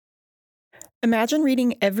Imagine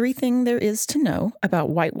reading everything there is to know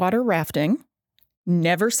about whitewater rafting,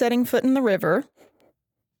 never setting foot in the river.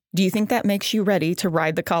 Do you think that makes you ready to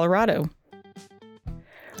ride the Colorado?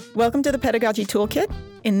 Welcome to the Pedagogy Toolkit.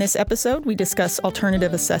 In this episode, we discuss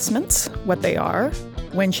alternative assessments, what they are,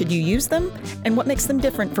 when should you use them, and what makes them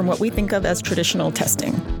different from what we think of as traditional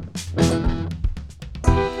testing.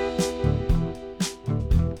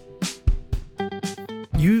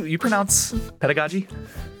 You pronounce pedagogy?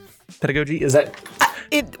 Pedagogy? Is that?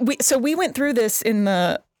 So we went through this in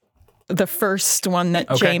the first one that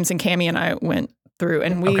James and Cammie and I went through,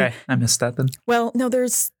 and we. Okay, I missed that then. Well, no,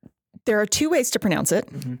 there are two ways to pronounce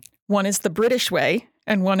it. Mm-hmm. One is the British way,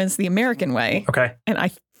 and one is the American way. Okay. And I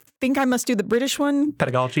think I must do the British one.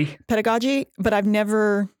 Pedagogy, but I've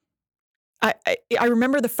never. I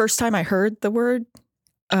remember the first time I heard the word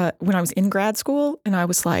when I was in grad school, and I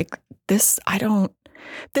was like, this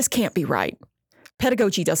can't be right.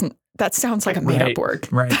 Pedagogy doesn't. That sounds like a made-up word.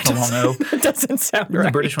 Right. The long O. That doesn't sound right.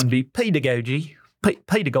 The British one would be pedagogy.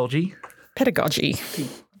 Pedagogy. Pedagogy.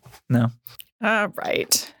 No. All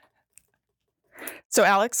right. So,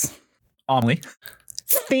 Alex. Amelie.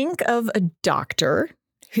 Think of a doctor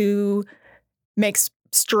who makes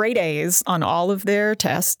straight A's on all of their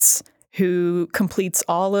tests, who completes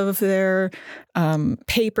all of their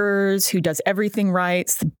papers, who does everything right,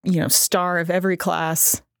 star of every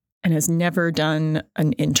class, and has never done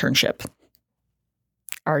an internship.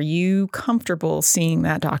 Are you comfortable seeing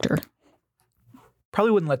that doctor?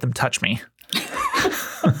 Probably wouldn't let them touch me.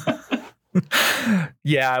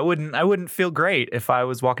 Yeah, I wouldn't feel great if I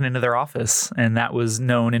was walking into their office and that was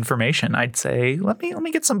known information. I'd say, let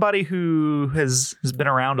me get somebody who has been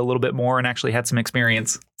around a little bit more and actually had some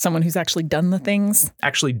experience. Someone who's actually done the things?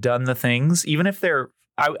 Actually done the things. Even if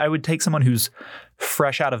I would take someone who's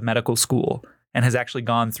fresh out of medical school and has actually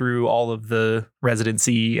gone through all of the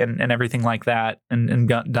residency and everything like that and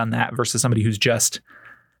done that versus somebody who's just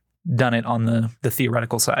done it on the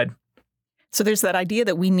theoretical side. So there's that idea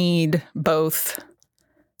that we need both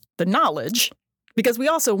the knowledge, because we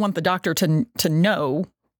also want the doctor to know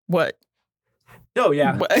what. Oh,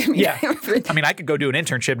 yeah. Yeah. I mean, I could go do an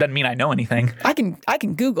internship. Doesn't mean I know anything. I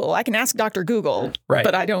can Google. I can ask Dr. Google. Right.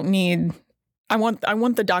 But I don't need. I want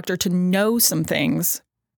the doctor to know some things,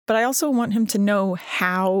 but I also want him to know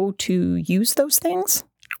how to use those things,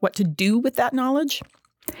 what to do with that knowledge.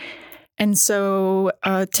 And so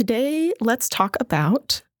today, let's talk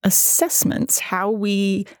about assessments, how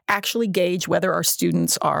we actually gauge whether our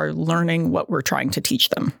students are learning what we're trying to teach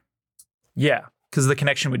them. Yeah, because the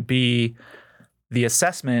connection would be the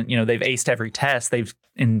assessment, they've aced every test. They've,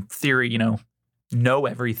 in theory, know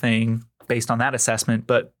everything based on that assessment.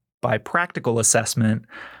 But by practical assessment,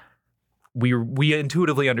 we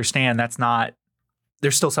intuitively understand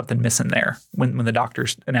there's still something missing there when the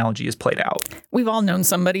doctor's analogy is played out. We've all known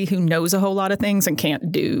somebody who knows a whole lot of things and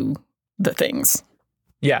can't do the things.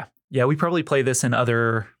 Yeah. Yeah. We probably play this in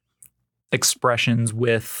other expressions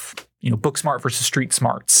with, book smart versus street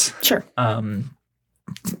smarts. Sure.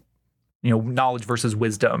 Knowledge versus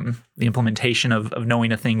wisdom, the implementation of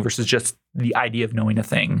knowing a thing versus just the idea of knowing a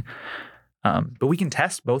thing. But we can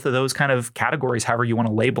test both of those kind of categories, however you want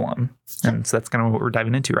to label them. And so that's kind of what we're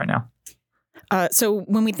diving into right now. So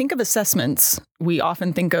when we think of assessments, we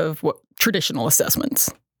often think of traditional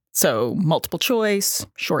assessments. So multiple choice,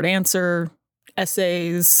 short answer,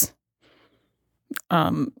 essays,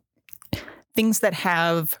 things that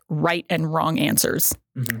have right and wrong answers,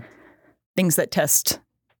 things that test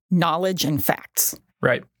knowledge and facts.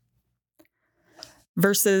 Right.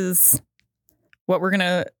 Versus what we're going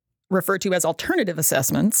to refer to as alternative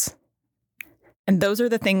assessments. And those are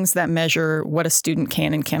the things that measure what a student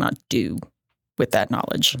can and cannot do with that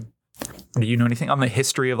knowledge. Do you know anything on the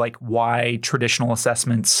history of why traditional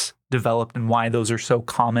assessments developed and why those are so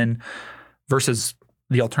common versus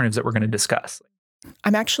the alternatives that we're going to discuss?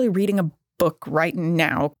 I'm actually reading a book right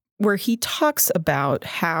now where he talks about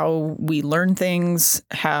how we learn things,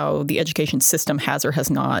 how the education system has or has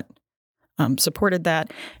not supported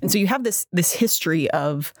that. And so you have this history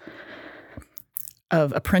of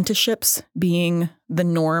apprenticeships being the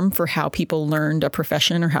norm for how people learned a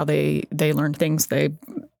profession or how they learned things. They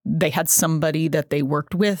had somebody that they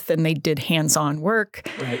worked with and they did hands-on work.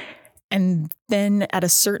 Right. And then at a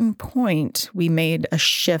certain point, we made a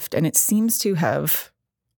shift, and it seems to have,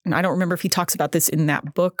 and I don't remember if he talks about this in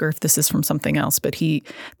that book or if this is from something else, but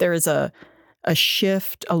there is a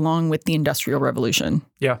shift along with the Industrial Revolution.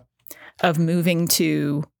 Yeah. Of moving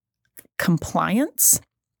to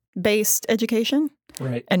compliance-based education.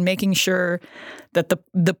 Right. And making sure that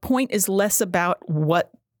the point is less about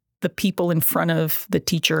what the people in front of the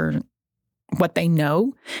teacher what they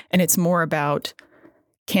know, and it's more about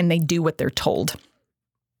can they do what they're told.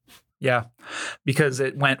 Yeah, because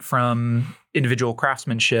it went from individual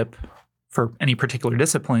craftsmanship for any particular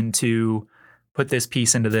discipline to put this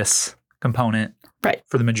piece into this component Right.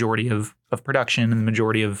 for the majority of production and the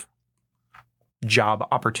majority of job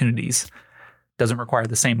opportunities. Doesn't require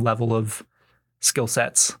the same level of skill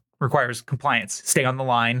sets. Requires compliance. Stay on the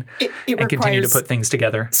line and continue to put things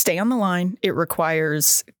together. Stay on the line. It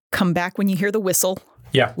requires come back when you hear the whistle.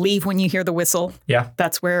 Yeah. Leave when you hear the whistle. Yeah.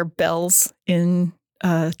 That's where bells in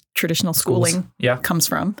traditional schooling comes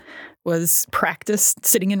from, was practice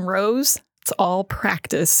sitting in rows. It's all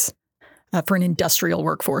practice for an industrial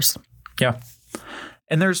workforce. Yeah.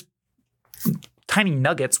 And there's tiny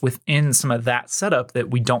nuggets within some of that setup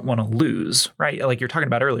that we don't want to lose, right? Like you're talking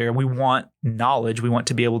about earlier, we want knowledge. We want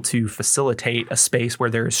to be able to facilitate a space where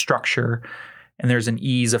there is structure and there's an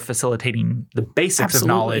ease of facilitating the basics of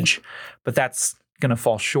knowledge. But that's going to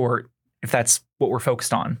fall short if that's what we're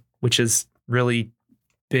focused on, which has really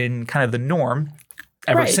been kind of the norm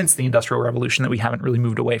ever since the Industrial Revolution that we haven't really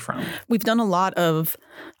moved away from. We've done a lot of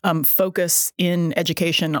focus in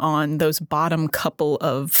education on those bottom couple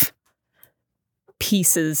of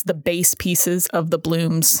pieces, the base pieces of the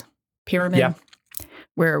Bloom's pyramid,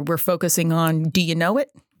 where we're focusing on, do you know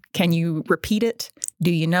it? Can you repeat it?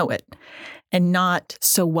 Do you know it? And not,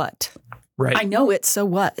 so what? Right. I know it, so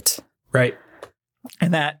what? Right.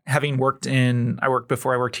 And that, having worked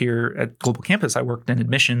before I worked here at Global Campus, I worked in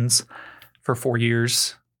admissions for 4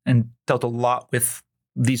 years and dealt a lot with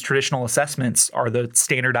these traditional assessments are the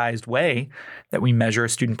standardized way that we measure a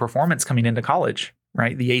student performance coming into college,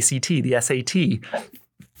 right? The ACT, the SAT.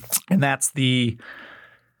 And that's the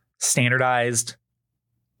standardized,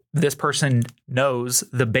 this person knows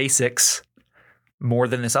the basics more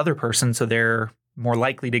than this other person, so they're more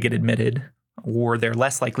likely to get admitted, or they're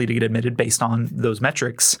less likely to get admitted based on those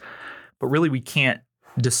metrics. But really, we can't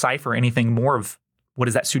decipher anything more of what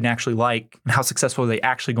is that student actually like and how successful are they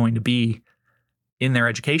actually going to be in their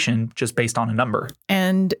education just based on a number.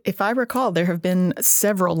 And if I recall, there have been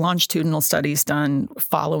several longitudinal studies done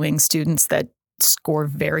following students that score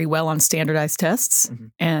very well on standardized tests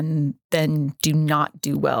and then do not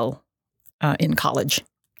do well in college.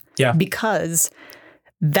 Yeah. Because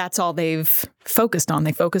that's all they've focused on.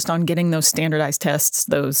 They focused on getting those standardized tests,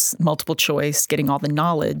 those multiple choice, getting all the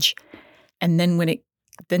knowledge. And then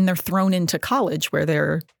then they're thrown into college where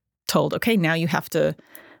they're told, okay, now you have to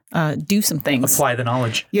do some things. Apply the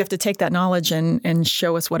knowledge. You have to take that knowledge and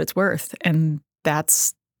show us what it's worth. And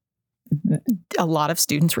that's a lot of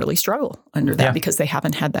students really struggle under that because they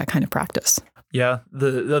haven't had that kind of practice. Yeah.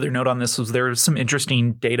 The other note on this was there was some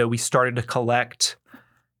interesting data we started to collect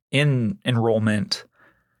in enrollment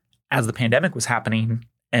as the pandemic was happening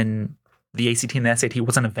and the ACT and the SAT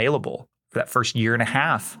wasn't available for that first year and a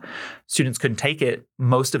half. Students couldn't take it.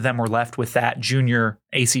 Most of them were left with that junior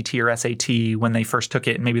ACT or SAT when they first took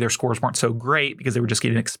it. And maybe their scores weren't so great because they were just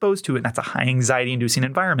getting exposed to it. And that's a high anxiety inducing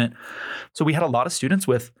environment. So we had a lot of students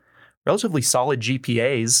with relatively solid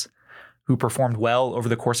GPAs who performed well over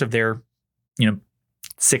the course of their,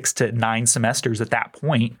 6 to 9 semesters at that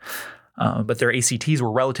point. But their ACTs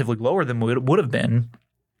were relatively lower than would have been.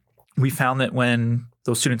 We found that when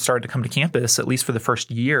those students started to come to campus, at least for the first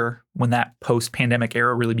year, when that post-pandemic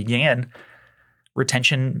era really began,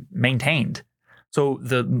 retention maintained. So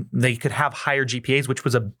they could have higher GPAs, which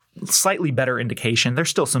was a slightly better indication. There's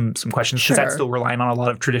still some questions because that's still relying on a lot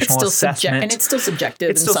of traditional assessment. And it's still subjective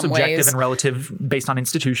in some ways. It's still subjective and relative based on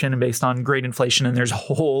institution and based on grade inflation. And there's a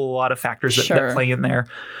whole lot of factors that play in there.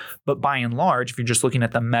 But by and large, if you're just looking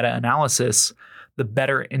at the meta-analysis, the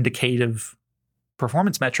better indicative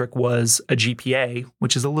performance metric was a GPA,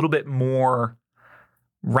 which is a little bit more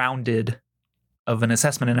rounded of an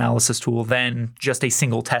assessment analysis tool than just a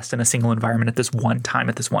single test in a single environment at this one time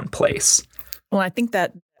at this one place. Well, I think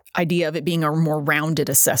that idea of it being a more rounded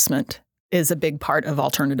assessment is a big part of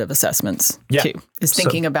alternative assessments too, is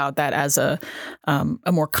thinking about that as a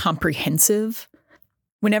more comprehensive.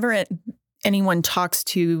 Whenever anyone talks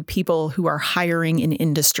to people who are hiring in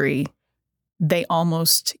industry, they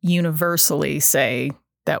almost universally say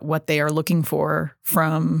that what they are looking for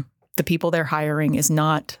from the people they're hiring is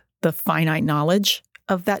not the finite knowledge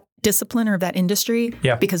of that discipline or of that industry,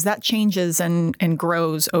 because that changes and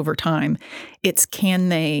grows over time. It's can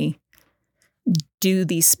they do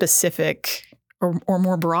these specific or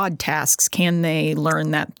more broad tasks? Can they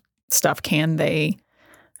learn that stuff? Can they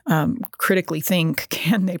critically think?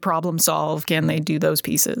 Can they problem solve? Can they do those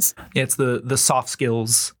pieces? Yeah, it's the soft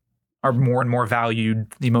skills are more and more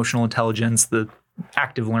valued, the emotional intelligence, the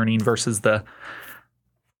active learning versus the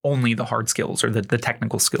only the hard skills or the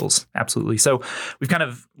technical skills. Absolutely. So we've kind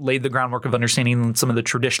of laid the groundwork of understanding some of the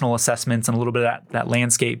traditional assessments and a little bit of that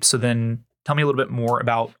landscape. So then tell me a little bit more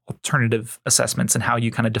about alternative assessments and how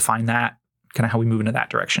you kind of define that, kind of how we move into that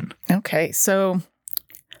direction. Okay. So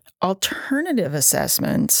alternative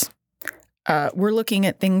assessments, we're looking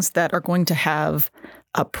at things that are going to have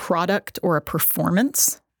a product or a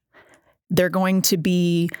performance. They're going to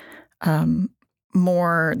be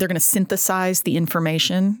they're going to synthesize the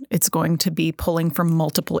information. It's going to be pulling from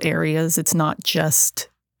multiple areas. It's not just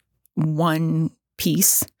one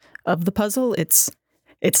piece of the puzzle. It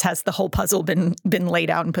has the whole puzzle been laid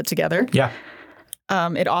out and put together. Yeah.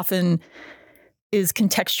 It often is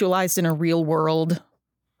contextualized in a real world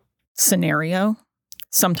scenario,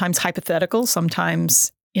 sometimes hypothetical,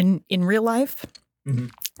 sometimes in real life. Mm-hmm.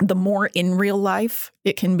 The more in real life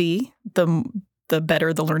it can be, the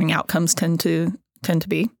better the learning outcomes tend to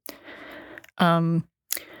be.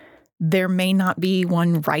 There may not be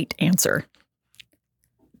one right answer.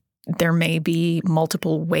 There may be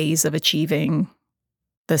multiple ways of achieving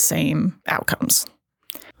the same outcomes.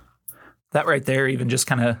 That right there even just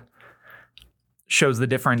kind of shows the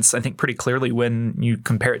difference, I think, pretty clearly when you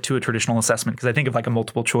compare it to a traditional assessment. Because I think of like a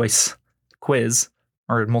multiple choice quiz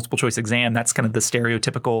or a multiple choice exam, that's kind of the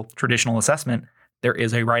stereotypical traditional assessment. There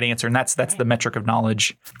is a right answer, and that's the metric of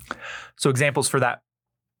knowledge. So examples for that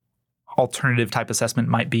alternative type assessment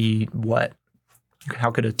might be what?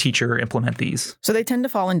 How could a teacher implement these? So they tend to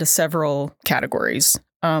fall into several categories.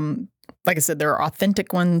 Like I said, there are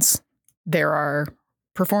authentic ones, there are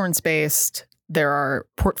performance-based, there are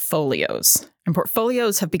portfolios. And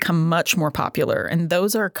portfolios have become much more popular, and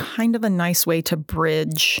those are kind of a nice way to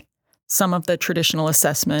bridge some of the traditional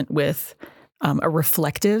assessment with a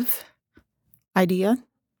reflective idea.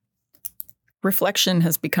 Reflection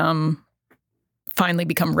has finally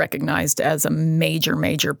become recognized as a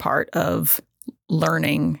major part of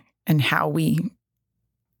learning and how we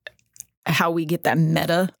get that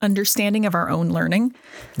meta understanding of our own learning.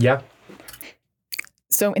 Yeah.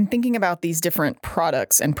 So in thinking about these different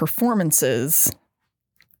products and performances,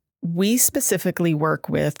 we specifically work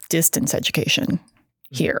with distance education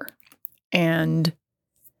here. And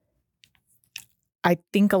I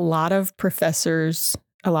think a lot of professors,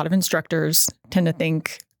 a lot of instructors tend to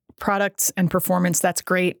think products and performance, that's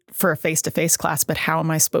great for a face-to-face class, but how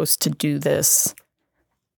am I supposed to do this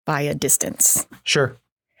by a distance? Sure.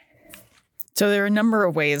 So there are a number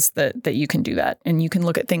of ways that you can do that. And you can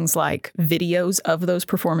look at things like videos of those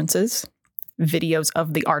performances, videos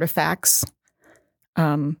of the artifacts,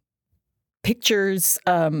 pictures,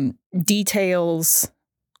 details,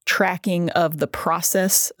 tracking of the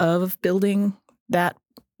process of building that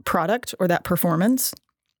product or that performance.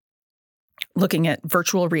 Looking at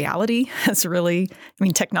virtual reality has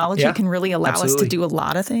technology can really allow us to do a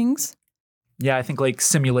lot of things. Yeah, I think like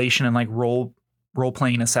simulation and like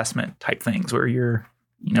role-playing assessment type things where you're,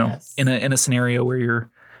 in a scenario where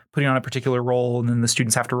you're putting on a particular role and then the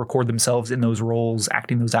students have to record themselves in those roles,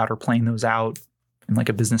 acting those out or playing those out in like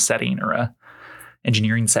a business setting or a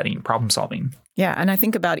engineering setting, problem solving. Yeah, and I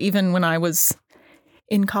think about even when I was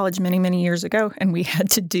in college many years ago and we had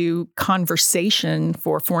to do conversation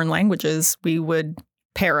for foreign languages, we would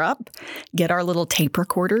pair up, get our little tape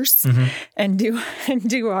recorders and do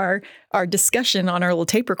our discussion on our little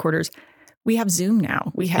tape recorders. We have Zoom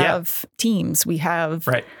now. We have Teams. We have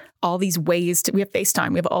all these ways we have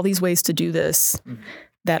FaceTime. We have all these ways to do this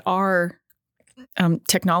that are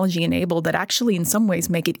technology enabled that actually in some ways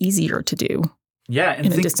make it easier to do in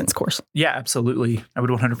a distance course. Yeah, absolutely. I would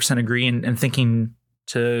 100% agree. And thinking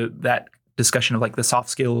to that discussion of like the soft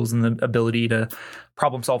skills and the ability to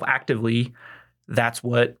problem solve actively, that's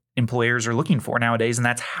what employers are looking for nowadays. And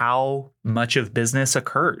that's how much of business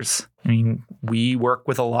occurs. I mean, we work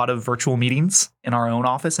with a lot of virtual meetings in our own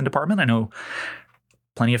office and department. I know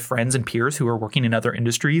plenty of friends and peers who are working in other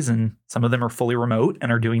industries, and some of them are fully remote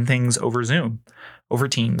and are doing things over Zoom, over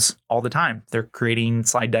Teams all the time. They're creating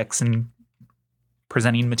slide decks and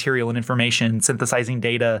presenting material and information, synthesizing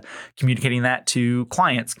data, communicating that to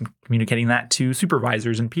clients, communicating that to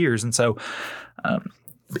supervisors and peers. And so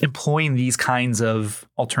employing these kinds of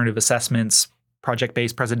alternative assessments,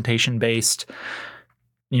 project-based, presentation-based,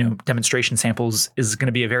 demonstration samples is going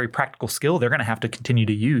to be a very practical skill they're going to have to continue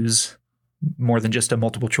to use more than just a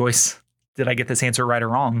multiple choice. Did I get this answer right or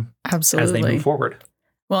wrong? Absolutely. As they move forward.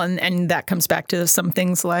 Well, and that comes back to some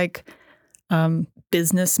things like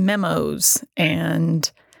business memos and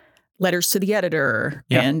letters to the editor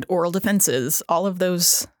and oral defenses. All of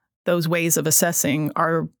those ways of assessing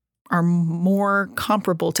are more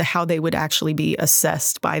comparable to how they would actually be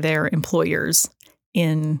assessed by their employers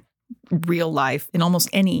in real life in almost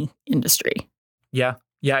any industry. Yeah.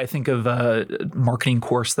 Yeah. I think of a marketing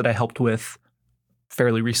course that I helped with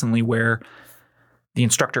fairly recently where the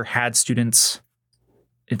instructor had students.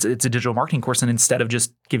 It's a digital marketing course. And instead of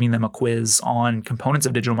just giving them a quiz on components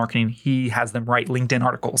of digital marketing, he has them write LinkedIn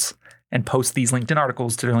articles and post these LinkedIn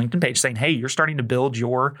articles to their LinkedIn page saying, hey, you're starting to build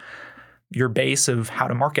your base of how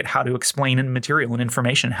to market, how to explain in material and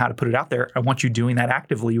information, how to put it out there. I want you doing that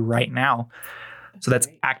actively right now. So that's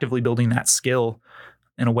actively building that skill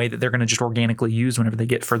in a way that they're going to just organically use whenever they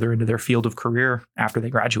get further into their field of career after they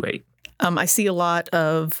graduate. I see a lot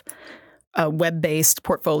of web-based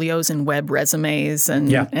portfolios and web resumes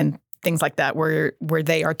and things like that where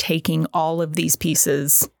they are taking all of these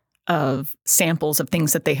pieces of samples of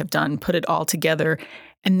things that they have done, put it all together,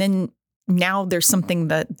 and then now there's something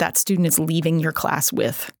that student is leaving your class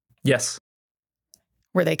with. Yes.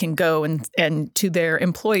 Where they can go and to their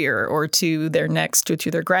employer or to their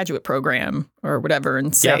to their graduate program or whatever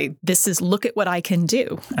and say, look at what I can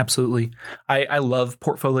do. Absolutely. I love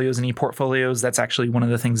portfolios and e-portfolios. That's actually one of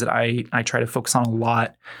the things that I try to focus on a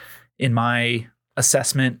lot in my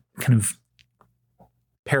assessment kind of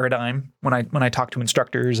paradigm when I talk to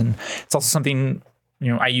instructors. And it's also something,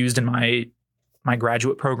 I used in my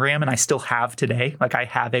graduate program and I still have today. Like I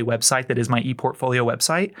have a website that is my e-portfolio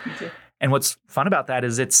website. And what's fun about that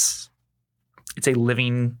is it's a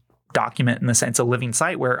living document in the sense, a living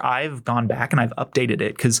site where I've gone back and I've updated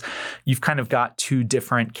it because you've kind of got two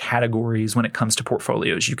different categories when it comes to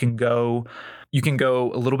portfolios. You can go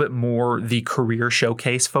a little bit more the career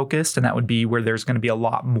showcase focused, and that would be where there's going to be a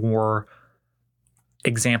lot more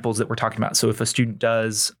examples that we're talking about. So if a student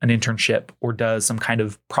does an internship or does some kind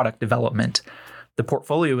of product development, the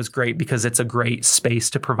portfolio is great because it's a great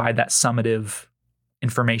space to provide that summative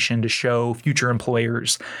information to show future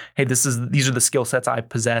employers, hey, these are the skill sets I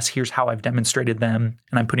possess. Here's how I've demonstrated them.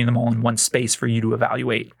 And I'm putting them all in one space for you to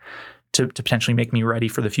evaluate to potentially make me ready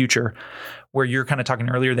for the future. Where you're kind of talking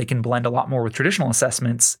earlier, they can blend a lot more with traditional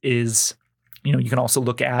assessments is, you can also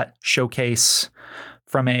look at showcase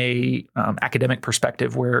from a academic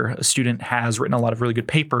perspective where a student has written a lot of really good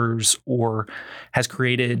papers or has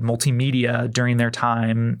created multimedia during their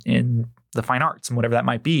time in the fine arts and whatever that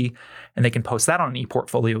might be, and they can post that on an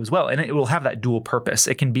e-portfolio as well. And it will have that dual purpose.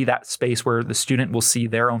 It can be that space where the student will see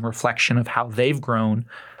their own reflection of how they've grown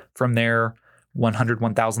from their 100,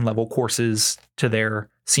 1,000 level courses to their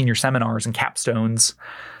senior seminars and capstones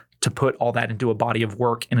to put all that into a body of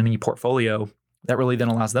work in an e-portfolio that really then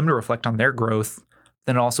allows them to reflect on their growth.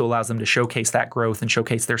 Then it also allows them to showcase that growth and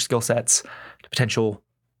showcase their skill sets to potential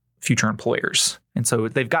future employers. And so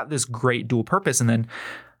they've got this great dual purpose. And then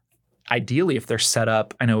ideally, if they're set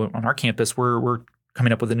up, I know on our campus, we're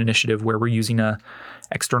coming up with an initiative where we're using a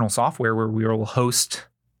external software where we will host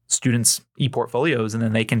students' e-portfolios, and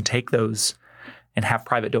then they can take those and have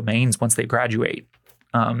private domains once they graduate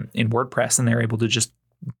in WordPress, and they're able to just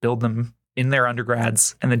build them in their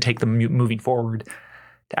undergrads and then take them moving forward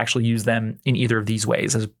to actually use them in either of these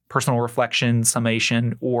ways as personal reflection,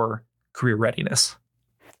 summation, or career readiness.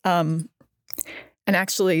 And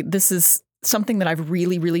actually, this is something that I've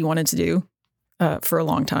really, really wanted to do for a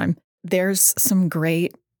long time. There's some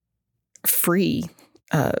great free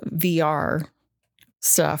VR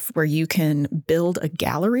stuff where you can build a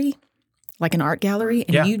gallery, like an art gallery,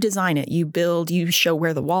 and you design it. You show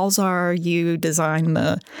where the walls are, you design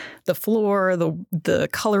the floor, the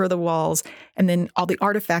color of the walls, and then all the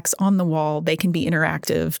artifacts on the wall, they can be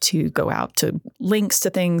interactive to go out to links to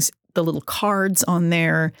things, the little cards on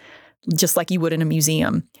there, just like you would in a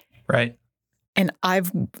museum. Right. And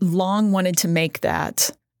I've long wanted to make that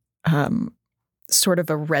sort of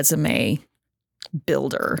a resume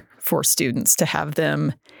builder for students, to have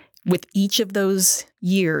them with each of those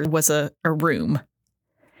years was a room,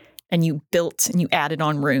 and you built and you added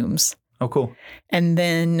on rooms. Oh, cool. And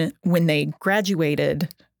then when they graduated,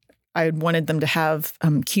 I wanted them to have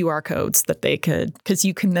QR codes that they could, because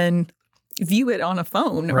you can then view it on a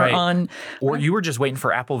phone or you were just waiting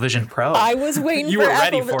for Apple Vision Pro. I was waiting you for were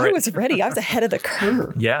Apple. ready for it. I was ready. I was ahead of the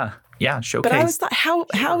curve. Yeah. Showcase. But I was thought,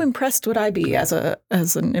 how impressed would I be as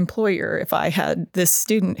an employer if I had this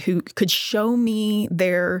student who could show me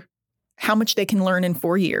how much they can learn in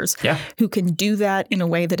 4 years, who can do that in a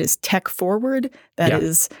way that is tech forward, that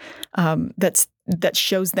is that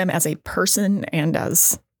shows them as a person and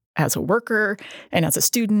as a worker and as a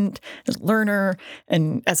student, as a learner,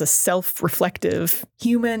 and as a self-reflective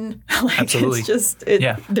human. Absolutely. It's just,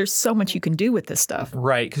 there's so much you can do with this stuff.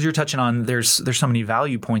 Right. Because you're touching on, there's so many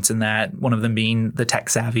value points in that. One of them being the tech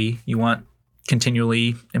savvy. You want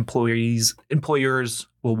continually employers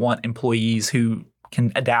will want employees who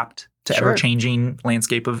can adapt to Sure. ever-changing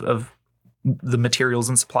landscape of the materials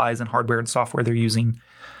and supplies and hardware and software they're using.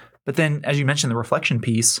 But then, as you mentioned, the reflection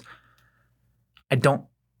piece, I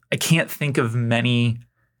can't think of many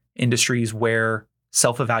industries where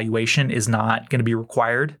self-evaluation is not going to be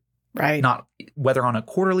required. Right. Not whether on a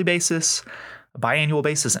quarterly basis, a biannual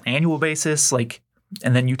basis, an annual basis,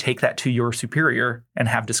 and then you take that to your superior and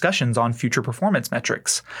have discussions on future performance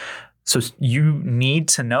metrics. So you need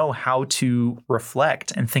to know how to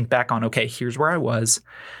reflect and think back on, okay, here's where I was.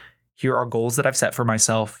 Here are goals that I've set for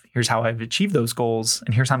myself. Here's how I've achieved those goals.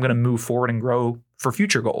 And here's how I'm going to move forward and grow for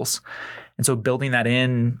future goals. And so building that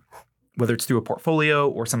in, whether it's through a portfolio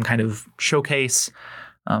or some kind of showcase,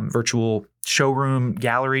 virtual showroom,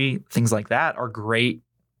 gallery, things like that are great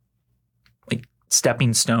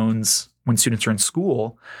stepping stones when students are in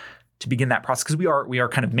school to begin that process, because we are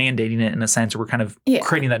kind of mandating it in a sense, or we're kind of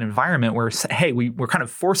creating that environment where, hey, we're kind of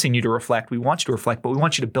forcing you to reflect. We want you to reflect, but we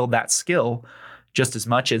want you to build that skill just as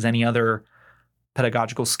much as any other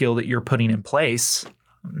pedagogical skill that you're putting in place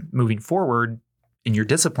moving forward in your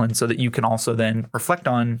discipline, so that you can also then reflect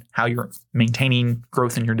on how you're maintaining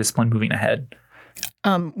growth in your discipline moving ahead.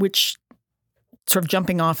 Which sort of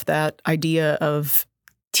jumping off that idea of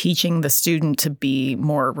teaching the student to be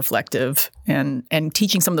more reflective and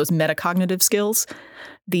teaching some of those metacognitive skills.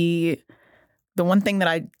 The one thing that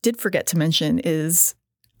I did forget to mention is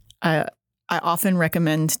I often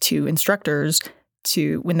recommend to instructors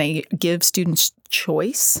when they give students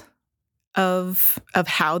choice of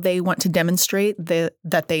how they want to demonstrate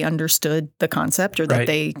that they understood the concept or that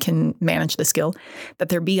they can manage the skill, that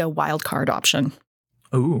there be a wild card option.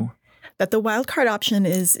 Ooh. That the wild card option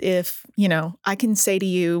is if, I can say to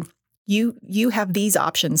you, you have these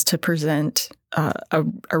options to present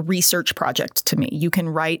a research project to me. You can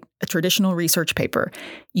write a traditional research paper.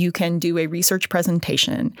 You can do a research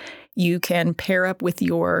presentation. You can pair up with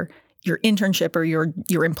your internship or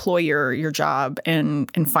your employer or your job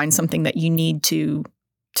and find something that you need to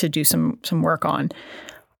do some work on.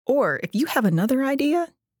 Or if you have another idea,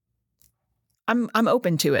 I'm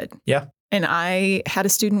open to it. Yeah. And I had a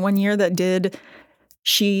student one year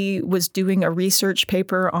she was doing a research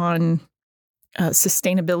paper on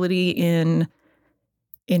sustainability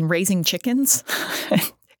in raising chickens.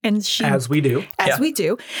 And as we do. We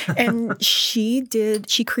do. And she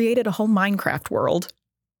created a whole Minecraft world.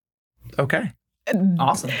 Okay.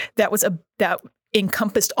 Awesome. That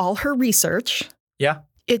encompassed all her research. Yeah.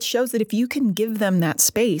 It shows that if you can give them that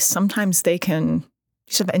space, sometimes they can.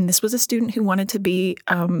 And this was a student who wanted to do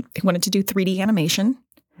 3D animation.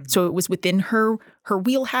 So it was within her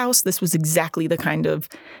wheelhouse. This was exactly the kind of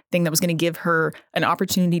thing that was going to give her an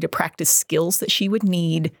opportunity to practice skills that she would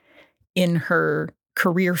need in her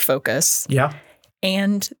career focus. Yeah.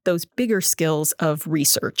 And those bigger skills of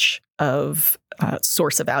research, of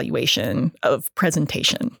source evaluation, of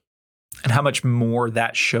presentation. And how much more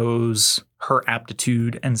that shows her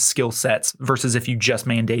aptitude and skill sets versus if you just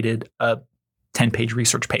mandated a 10-page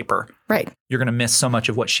research paper. Right. You're going to miss so much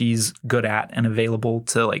of what she's good at and available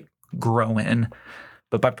to grow in.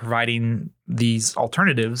 But by providing these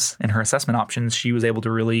alternatives in her assessment options, she was able to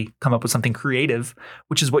really come up with something creative,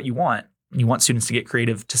 which is what you want. You want students to get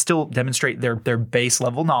creative, to still demonstrate their base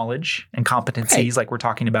level knowledge and competencies like we're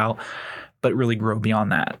talking about, but really grow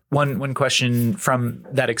beyond that. One question from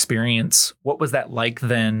that experience, what was that like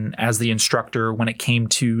then as the instructor when it came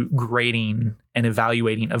to grading and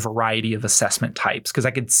evaluating a variety of assessment types? Because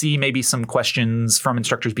I could see maybe some questions from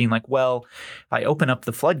instructors being like, well, if I open up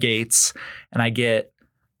the floodgates and I get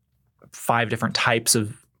 5 different types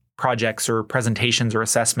of projects or presentations or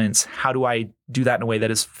assessments, how do I do that in a way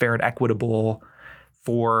that is fair and equitable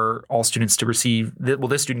for all students to receive? Well,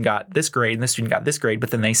 this student got this grade and this student got this grade,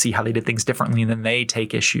 but then they see how they did things differently and then they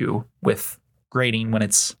take issue with grading when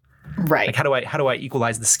it's right. How do I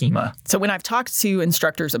equalize the schema? So when I've talked to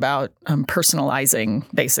instructors about personalizing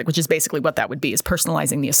BASIC, which is basically what that would be, is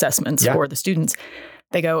personalizing the assessments for the students,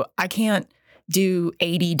 they go, I can't do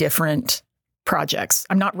 80 different projects.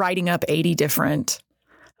 I'm not writing up 80 different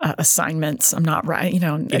assignments. I'm not right,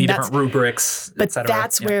 80 different rubrics, but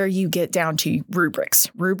that's where you get down to rubrics.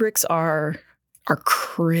 Rubrics are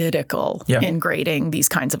critical in grading these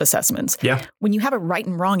kinds of assessments. Yeah. When you have a right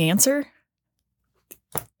and wrong answer,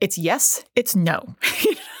 it's yes, it's no.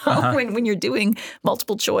 When you're doing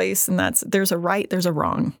multiple choice, and there's a right, there's a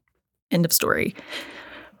wrong. End of story.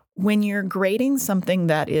 When you're grading something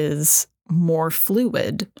that is more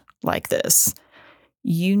fluid like this,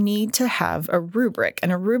 you need to have a rubric.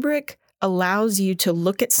 And a rubric allows you to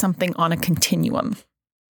look at something on a continuum.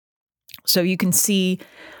 So you can see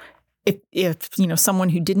if someone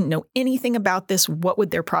who didn't know anything about this, what would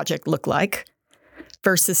their project look like?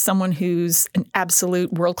 versus someone who's an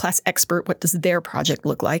absolute world-class expert. What does their project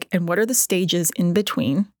look like? And what are the stages in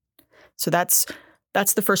between? So that's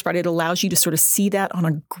the first part. It allows you to sort of see that on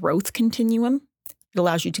a growth continuum. It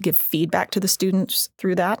allows you to give feedback to the students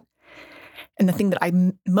through that. And the thing that I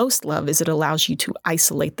most love is it allows you to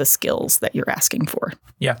isolate the skills that you're asking for.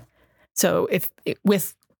 Yeah. So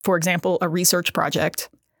with, for example, a research project,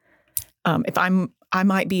 I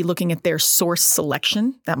might be looking at their source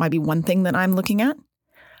selection. That might be one thing that I'm looking at.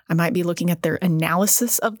 I might be looking at their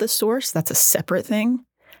analysis of the source. That's a separate thing.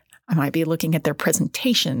 I might be looking at their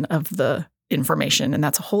presentation of the information, and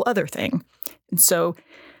that's a whole other thing. And so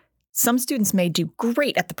some students may do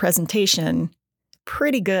great at the presentation,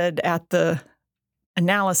 pretty good at the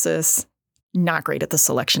analysis, not great at the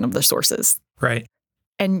selection of the sources. Right.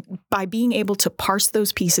 And by being able to parse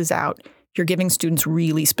those pieces out, you're giving students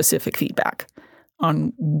really specific feedback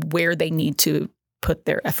on where they need to put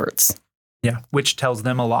their efforts. Yeah, which tells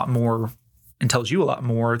them a lot more and tells you a lot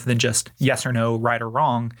more than just yes or no, right or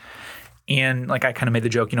wrong. And like I kind of made the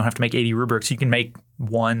joke, you don't have to make 80 rubrics. You can make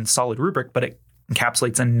one solid rubric, but it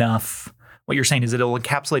encapsulates enough. What you're saying is it'll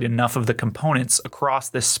encapsulate enough of the components across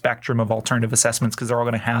this spectrum of alternative assessments because they're all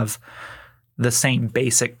going to have the same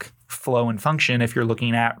basic flow and function. If you're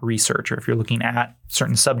looking at research or if you're looking at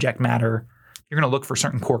certain subject matter, you're going to look for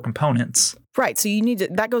certain core components. Right. So you need to,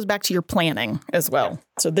 that goes back to your planning as well.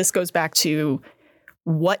 So this goes back to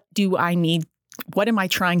what do I need? What am I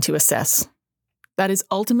trying to assess? That is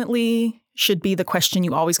ultimately should be the question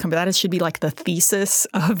you always come to. That should be like the thesis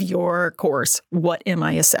of your course. What am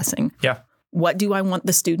I assessing? Yeah. What do I want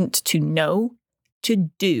the student to know, to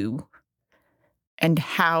do? And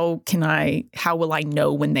how will I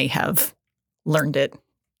know when they have learned it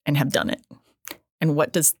and have done it? And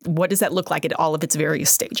what does that look like at all of its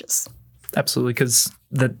various stages? Absolutely, because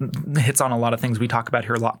that hits on a lot of things we talk about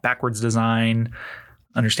here a lot. Backwards design,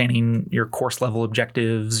 understanding your course level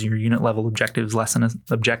objectives, your unit level objectives, lesson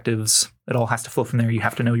objectives. It all has to flow from there. You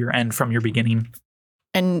have to know your end from your beginning.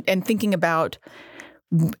 And thinking about,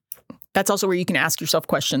 that's also where you can ask yourself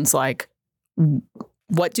questions like,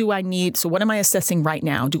 what do I need? So what am I assessing right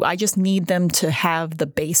now? Do I just need them to have the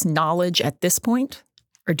base knowledge at this point?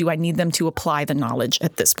 Or do I need them to apply the knowledge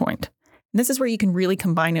at this point? And this is where you can really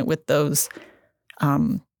combine it with those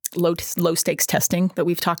low stakes testing that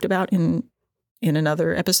we've talked about in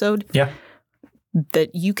another episode. Yeah.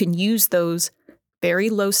 That you can use those very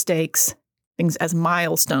low stakes things as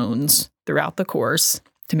milestones throughout the course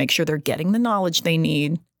to make sure they're getting the knowledge they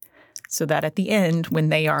need so that at the end, when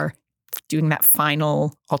they are doing that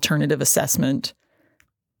final alternative assessment,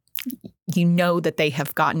 you know that they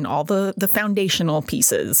have gotten all the foundational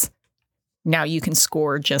pieces. Now you can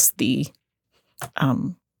score just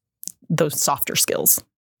those softer skills.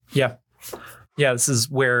 Yeah. Yeah, this is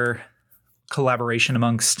where collaboration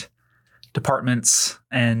amongst departments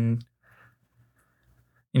and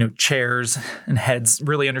chairs and heads,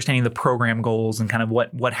 really understanding the program goals and kind of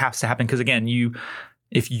what has to happen. Because again,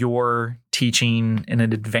 if you're teaching in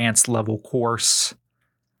an advanced level course,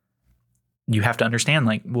 you have to understand,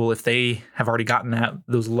 if they have already gotten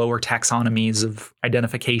those lower taxonomies of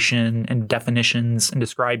identification and definitions and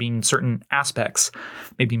describing certain aspects,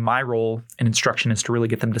 maybe my role in instruction is to really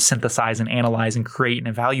get them to synthesize and analyze and create and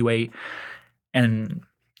evaluate. And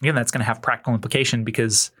again, that's going to have practical implication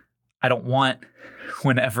because I don't want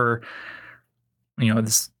whenever,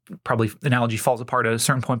 this probably analogy falls apart at a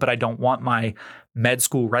certain point, but I don't want my med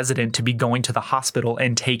school resident to be going to the hospital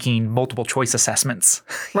and taking multiple choice assessments.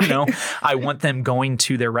 Right. I want them going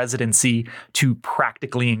to their residency to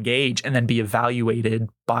practically engage and then be evaluated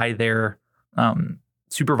by their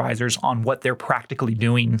supervisors on what they're practically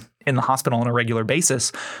doing in the hospital on a regular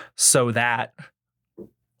basis so that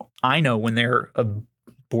I know when they're a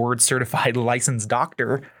board certified licensed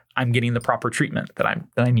doctor, I'm getting the proper treatment that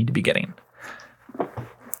I need to be getting.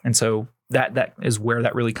 And so that is where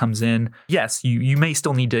that really comes in. Yes, you may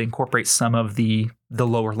still need to incorporate some of the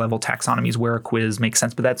lower level taxonomies where a quiz makes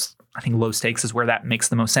sense, but I think low stakes is where that makes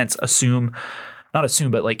the most sense.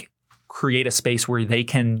 But create a space where they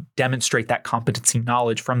can demonstrate that competency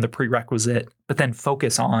knowledge from the prerequisite, but then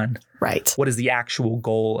focus on what is the actual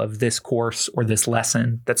goal of this course or this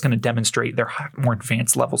lesson that's going to demonstrate their more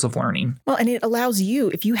advanced levels of learning. Well, and it allows you,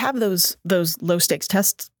 if you have those low stakes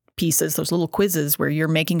test pieces, those little quizzes where you're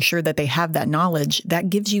making sure that they have that knowledge, that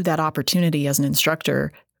gives you that opportunity as an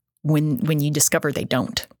instructor when you discover they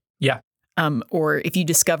don't. Yeah. Or if you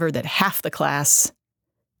discover that half the class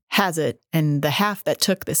has it and the half that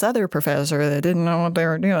took this other professor that didn't know what they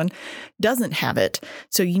were doing doesn't have it.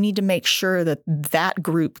 So you need to make sure that that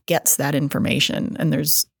group gets that information. And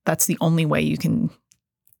that's the only way you can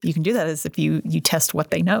you can do that is if you test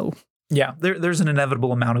what they know. Yeah, there's an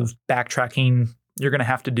inevitable amount of backtracking you're going to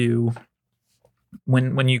have to do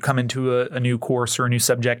when you come into a new course or a new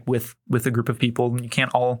subject with a group of people. You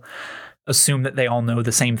can't all assume that they all know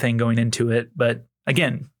the same thing going into it. But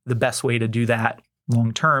again, the best way to do that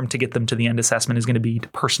long term to get them to the end assessment is going to be to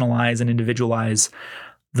personalize and individualize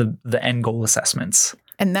the end goal assessments.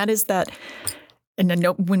 And that is that. And I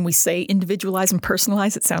know when we say individualize and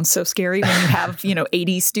personalize, it sounds so scary when you have,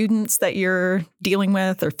 80 students that you're dealing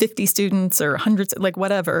with, or 50 students, or hundreds, like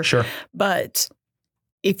whatever. Sure. But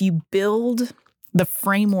if you build the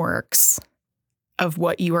frameworks of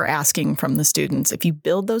what you are asking from the students, if you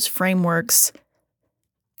build those frameworks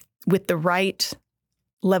with the right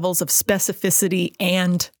levels of specificity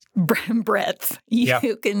and breadth,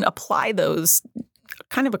 you can apply those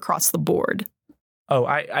kind of across the board. Oh,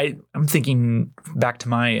 I'm thinking back to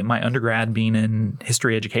my undergrad being in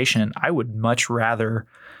history education. I would much rather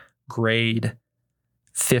grade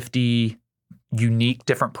 50 unique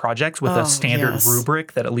different projects with a standard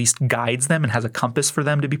rubric that at least guides them and has a compass for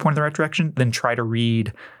them to be pointed in the right direction than try to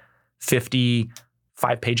read 50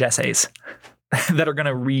 5-page essays that are going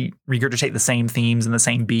to regurgitate the same themes and the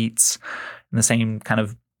same beats and the same kind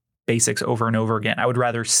of basics over and over again. I would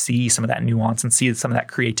rather see some of that nuance and see some of that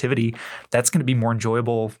creativity. That's going to be more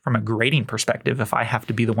enjoyable from a grading perspective if I have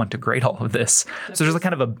to be the one to grade all of this. So there's a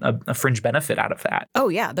kind of a fringe benefit out of that. Oh,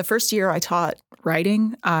 yeah. The first year I taught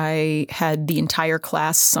writing, I had the entire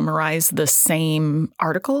class summarize the same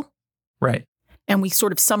article. Right. And we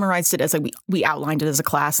sort of summarized it as we outlined it as a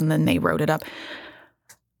class, and then they wrote it up.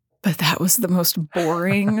 But that was the most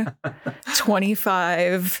boring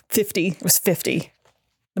 25, 50. It was 50.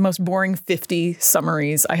 The most boring 50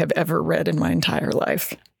 summaries I have ever read in my entire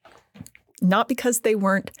life. Not because they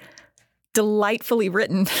weren't delightfully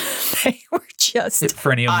written. They were just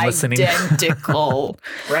for anyone listening. Identical.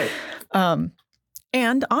 Right.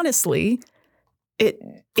 And honestly, it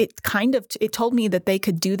told me that they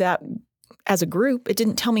could do that as a group. It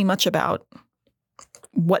didn't tell me much about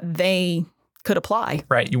what they could apply.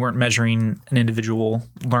 Right. You weren't measuring an individual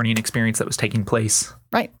learning experience that was taking place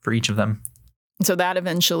for each of them. So that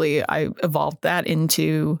eventually I evolved that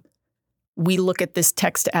into, we look at this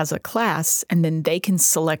text as a class, and then they can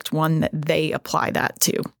select one that they apply that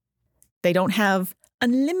to. They don't have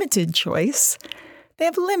unlimited choice. They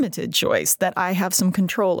have limited choice that I have some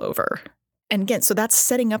control over. And again, so that's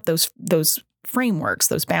setting up those frameworks,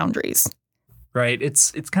 those boundaries. Right.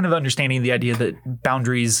 It's kind of understanding the idea that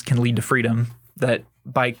boundaries can lead to freedom, that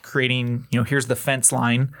by creating, here's the fence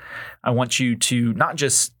line. I want you to not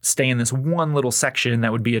just stay in this one little section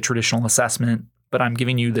that would be a traditional assessment, but I'm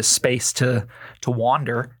giving you this space to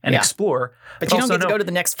wander and explore. But you don't get to go to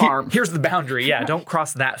the next farm. Here's the boundary. Yeah, don't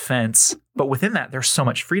cross that fence. But within that, there's so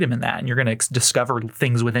much freedom in that. And you're going to discover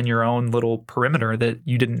things within your own little perimeter that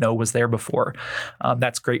you didn't know was there before.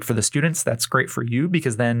 That's great for the students. That's great for you,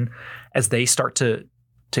 because then as they start to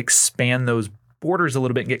expand those borders a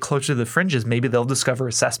little bit and get closer to the fringes, maybe they'll discover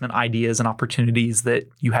assessment ideas and opportunities that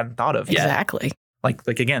you hadn't thought of yet. Exactly. Like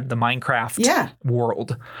again, the Minecraft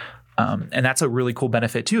world. And that's a really cool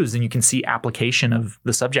benefit too, is then you can see application of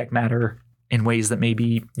the subject matter in ways that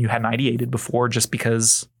maybe you hadn't ideated before just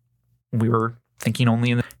because we were thinking only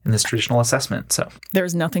in this traditional assessment. So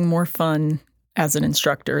there's nothing more fun as an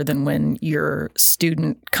instructor than when your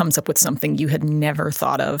student comes up with something you had never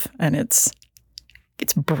thought of, and it's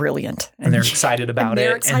brilliant. And they're excited about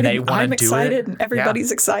it, and they want to do it. I'm excited, and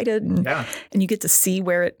everybody's excited, and you get to see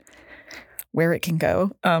where it can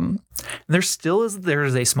go. There's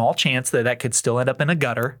a small chance that could still end up in a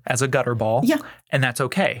gutter as a gutter ball. Yeah. And that's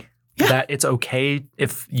okay. Yeah. That it's okay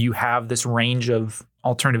if you have this range of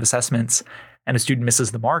alternative assessments and a student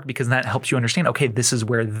misses the mark, because that helps you understand, okay, this is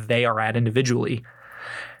where they are at individually.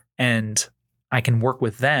 And I can work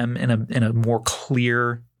with them in a more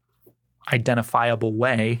clear, identifiable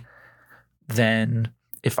way than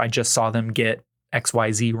if I just saw them get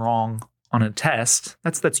XYZ wrong on a test.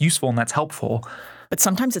 That's useful and that's helpful. But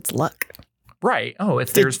sometimes it's luck. Right. Oh,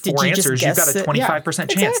 if there's four answers, you've got a 25%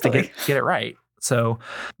 chance to get it right. So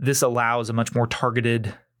this allows a much more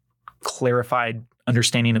targeted, clarified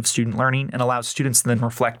understanding of student learning, and allows students to then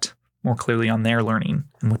reflect more clearly on their learning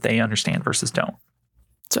and what they understand versus don't.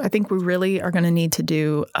 So I think we really are going to need to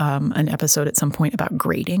do an episode at some point about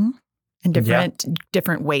grading and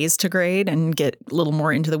different ways to grade, and get a little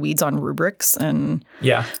more into the weeds on rubrics. And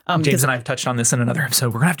James and I have touched on this in another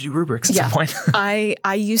episode. We're going to have to do rubrics at some point.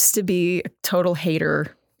 I used to be a total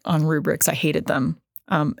hater on rubrics. I hated them.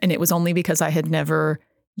 And it was only because I had never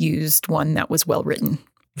used one that was well written.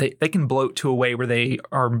 They can bloat to a way where they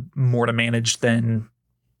are more to manage than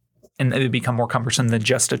and it would become more cumbersome than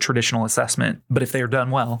just a traditional assessment. But if they are done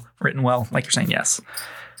well, written well, like you're saying, yes,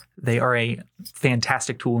 they are a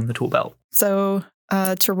fantastic tool in the tool belt. So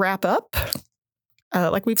to wrap up,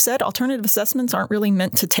 like we've said, alternative assessments aren't really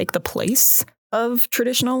meant to take the place of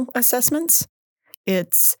traditional assessments.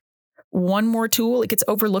 It's one more tool. It gets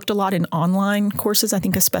overlooked a lot in online courses, I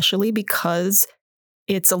think, especially because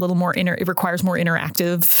it's a little more it requires more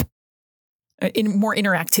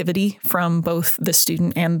interactivity from both the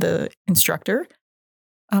student and the instructor.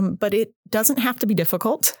 But it doesn't have to be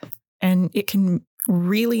difficult, and it can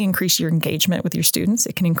really increase your engagement with your students.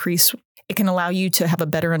 It can allow you to have a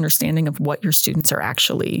better understanding of what your students are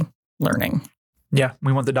actually learning. Yeah,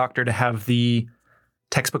 we want the doctor to have the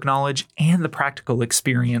textbook knowledge and the practical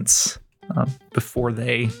experience before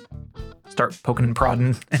they start poking and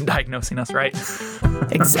prodding and diagnosing us, right?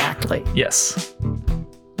 Exactly. Yes.